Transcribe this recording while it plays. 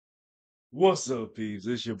What's up, peeps?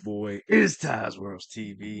 It's your boy. It's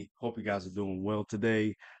taisworldtv. Hope you guys are doing well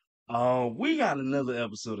today. We got another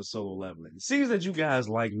episode of Solo Leveling. It seems that you guys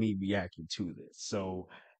like me reacting to this, so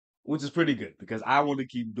which is pretty good because I want to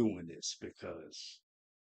keep doing this because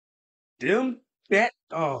them that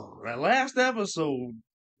last episode,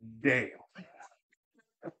 damn,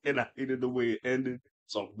 and I hated the way it ended.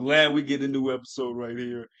 So I'm glad we get a new episode right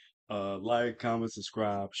here. Like, comment,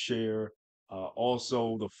 subscribe, share.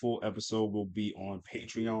 Also, the full episode will be on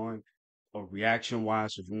Patreon or reaction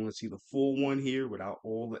wise. So if you want to see the full one here without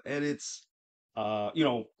all the edits,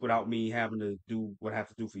 without me having to do what I have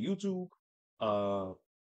to do for YouTube, uh,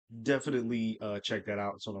 definitely check that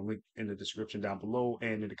out. It's on the link in the description down below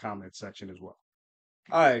and in the comment section as well.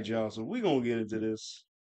 All right, y'all. So we're gonna get into this.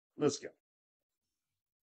 Let's go.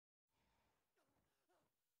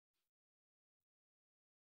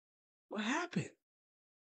 What happened?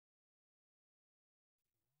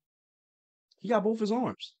 He got both his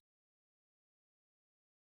arms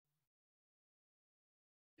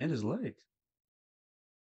and his legs.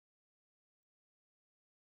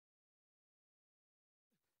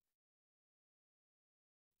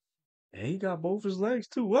 And he got both his legs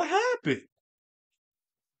too. What happened?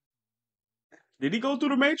 Did he go through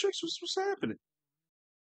the Matrix? What's happening?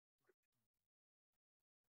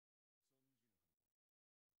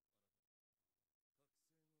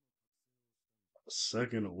 A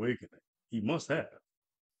second awakening. He must have.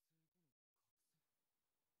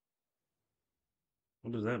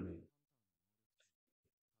 What does that mean?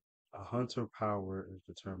 A hunter power is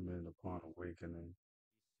determined upon awakening,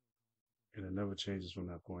 and it never changes from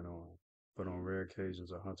that point on. But on rare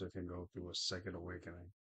occasions, a hunter can go through a second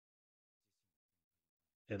awakening.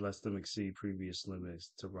 It lets them exceed previous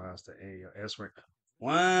limits to rise to A or S rank.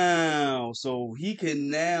 Wow. So he can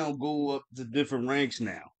now go up to different ranks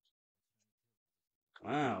now.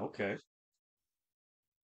 Wow. Okay.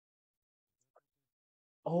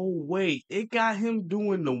 Oh, wait. It got him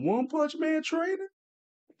doing the One Punch Man training?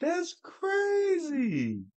 That's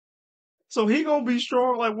crazy. So he gonna be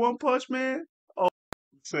strong like One Punch Man? Oh,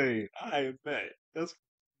 say I bet. That's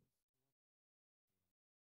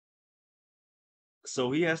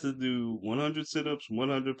so he has to do 100 sit-ups,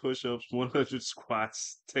 100 push-ups, 100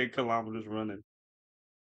 squats, 10 kilometers running,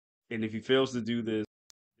 and if he fails to do this,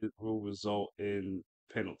 it will result in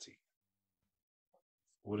penalty.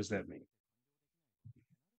 What does that mean?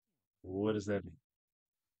 What does that mean?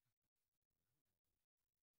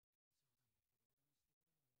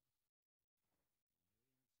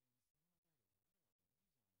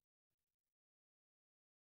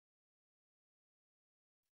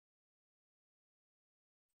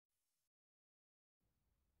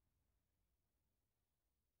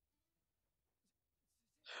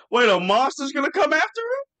 Wait, a monster's gonna come after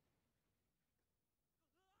him?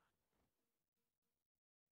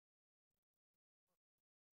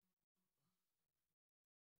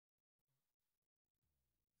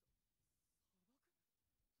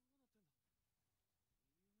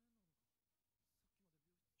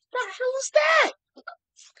 What the hell is that? What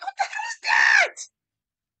the hell is that?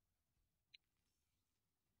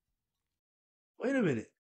 Wait a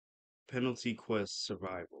minute. Penalty quest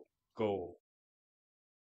survival goal.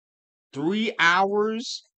 3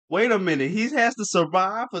 hours? Wait a minute. He has to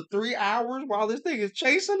survive for 3 hours while this thing is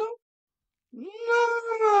chasing him?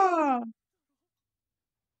 No.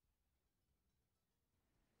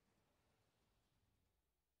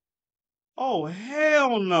 Oh,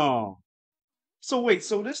 hell no. So wait,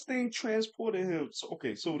 so this thing transported him. So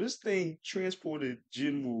okay, so this thing transported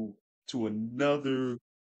Jinwoo to another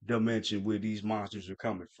dimension where these monsters are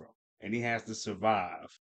coming from. And he has to survive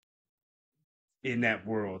in that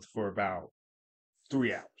world for about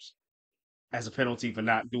 3 hours as a penalty for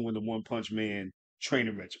not doing the One Punch Man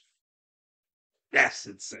training regimen. That's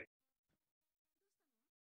insane.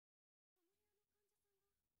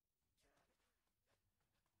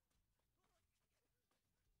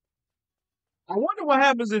 I wonder what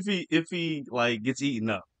happens if he like gets eaten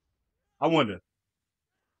up. I wonder.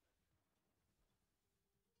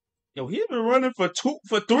 Yo, he's been running for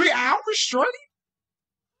 3 hours straight.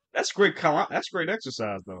 That's great. That's great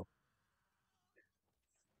exercise though.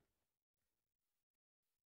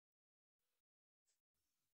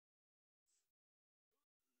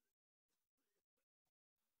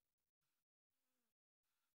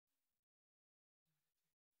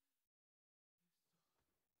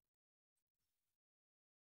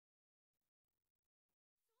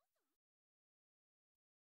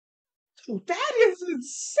 Dude, that is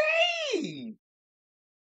insane.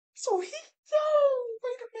 So he, yo,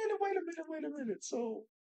 wait a minute. So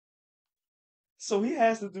So he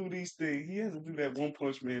has to do these things. He has to do that One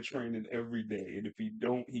Punch Man training every day, and if he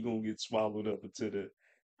don't, he gonna get swallowed up into the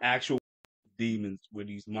actual demons where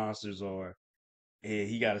these monsters are, and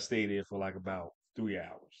he got to stay there for like about 3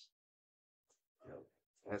 hours. Yo,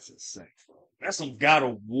 that's insane. That's some God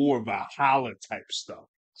of War Valhalla type stuff.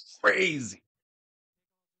 Crazy.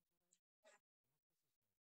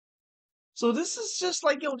 So this is just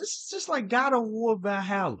like yo, this is just like God of War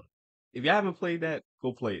Valhalla. If you haven't played that,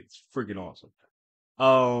 go play it. It's freaking awesome.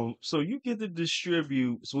 So you get to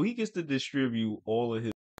distribute. So he gets to distribute all of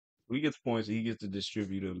his. He gets points. And he gets to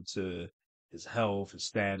distribute them to his health, his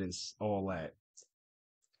status, all that,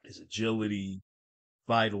 his agility,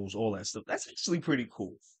 vitals, all that stuff. That's actually pretty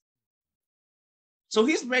cool. So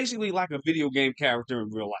he's basically like a video game character in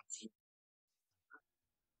real life.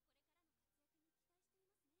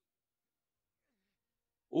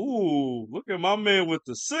 Ooh, look at my man with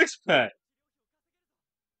the 6 pack.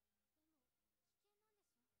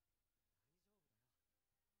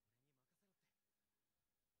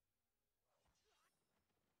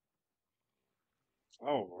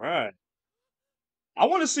 All right. I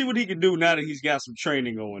want to see what he can do now that he's got some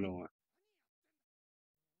training going on.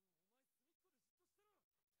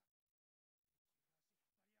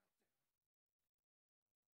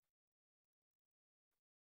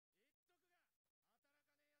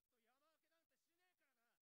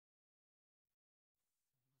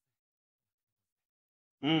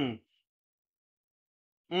 Mm,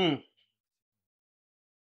 mm.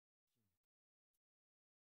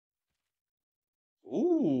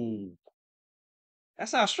 Ooh,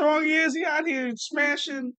 that's how strong he is. He out here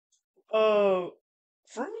smashing uh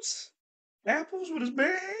fruits, apples with his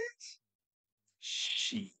bare hands.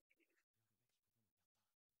 Shit.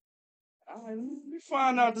 All right, let me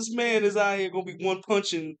find out this man is out here gonna be one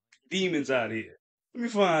punching demons out here. Let me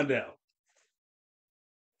find out.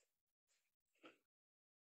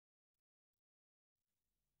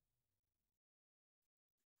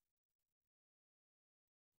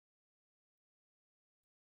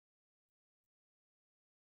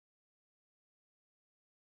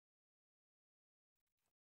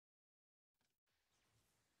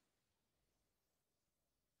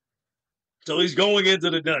 So he's going into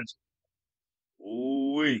the dungeon.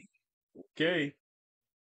 Ooh, okay.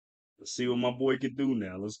 Let's see what my boy can do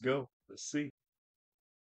now. Let's go. Let's see.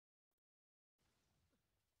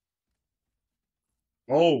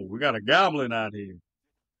 Oh, we got a goblin out here.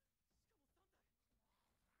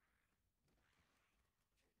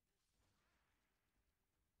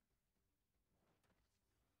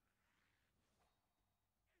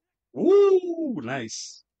 Ooh,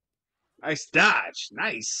 nice. Nice dodge.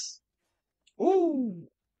 Nice. Ooh.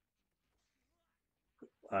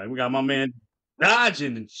 All right, we got my man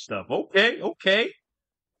dodging and stuff. Okay, okay.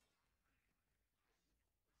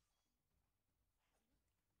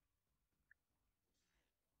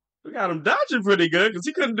 We got him dodging pretty good because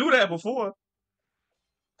he couldn't do that before.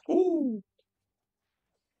 Ooh.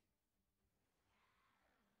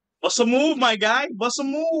 Bust a move, my guy. Bust a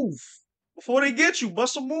move. Before they get you,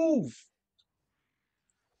 bust a move.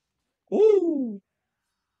 Ooh.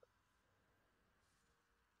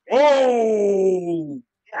 Oh.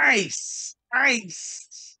 Nice.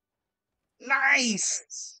 Nice.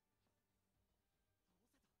 Nice.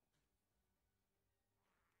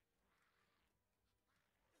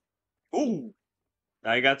 Ooh.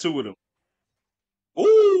 I got two of them.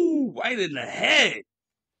 Ooh. Right in the head.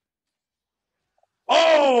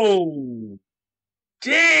 Oh.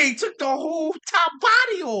 Dang. Took the whole top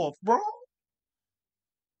body off, bro.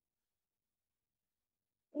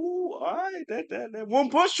 Ooh. All right. That one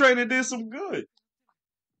punch trainer did some good.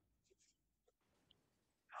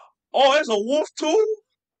 Oh, there's a wolf too?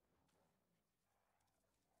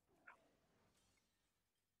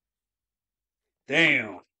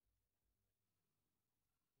 Damn.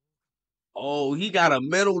 Oh, he got a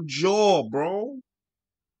metal jaw, bro.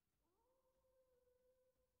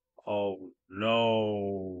 Oh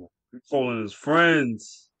no. He's calling his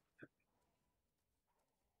friends.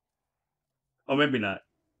 Oh, maybe not.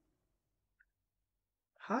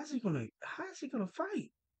 How is he gonna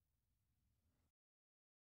fight?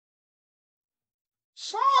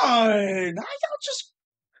 Son, how y'all just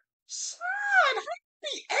son, how you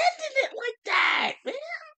be ending it like that, man?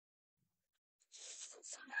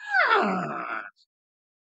 Son.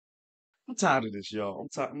 I'm tired of this, y'all. I'm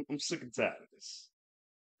tired. I'm sick and tired of this.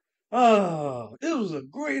 Oh, it was a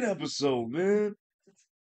great episode, man.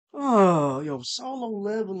 Oh, yo, solo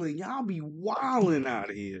leveling. Y'all be wilding out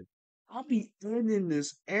here. I'll be ending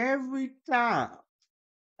this every time.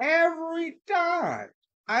 Every time.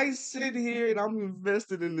 I sit here and I'm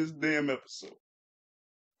invested in this damn episode.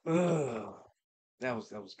 Ugh. That was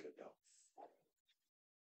good though.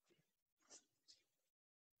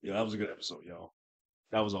 Yeah, that was a good episode, y'all.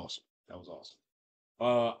 That was awesome. That was awesome.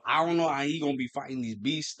 I don't know how he gonna be fighting these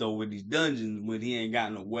beasts though with these dungeons when he ain't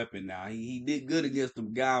got no weapon now. He did good against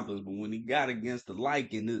them goblins, but when he got against the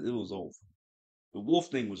lichen, it was over. The wolf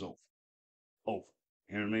thing was over. Over.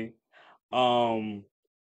 You know what I mean?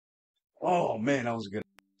 Oh man, that was good.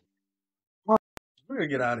 Well, we're gonna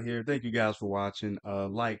get out of here. Thank you guys for watching.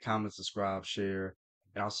 Like, comment, subscribe, share,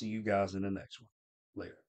 and I'll see you guys in the next one.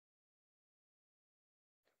 Later.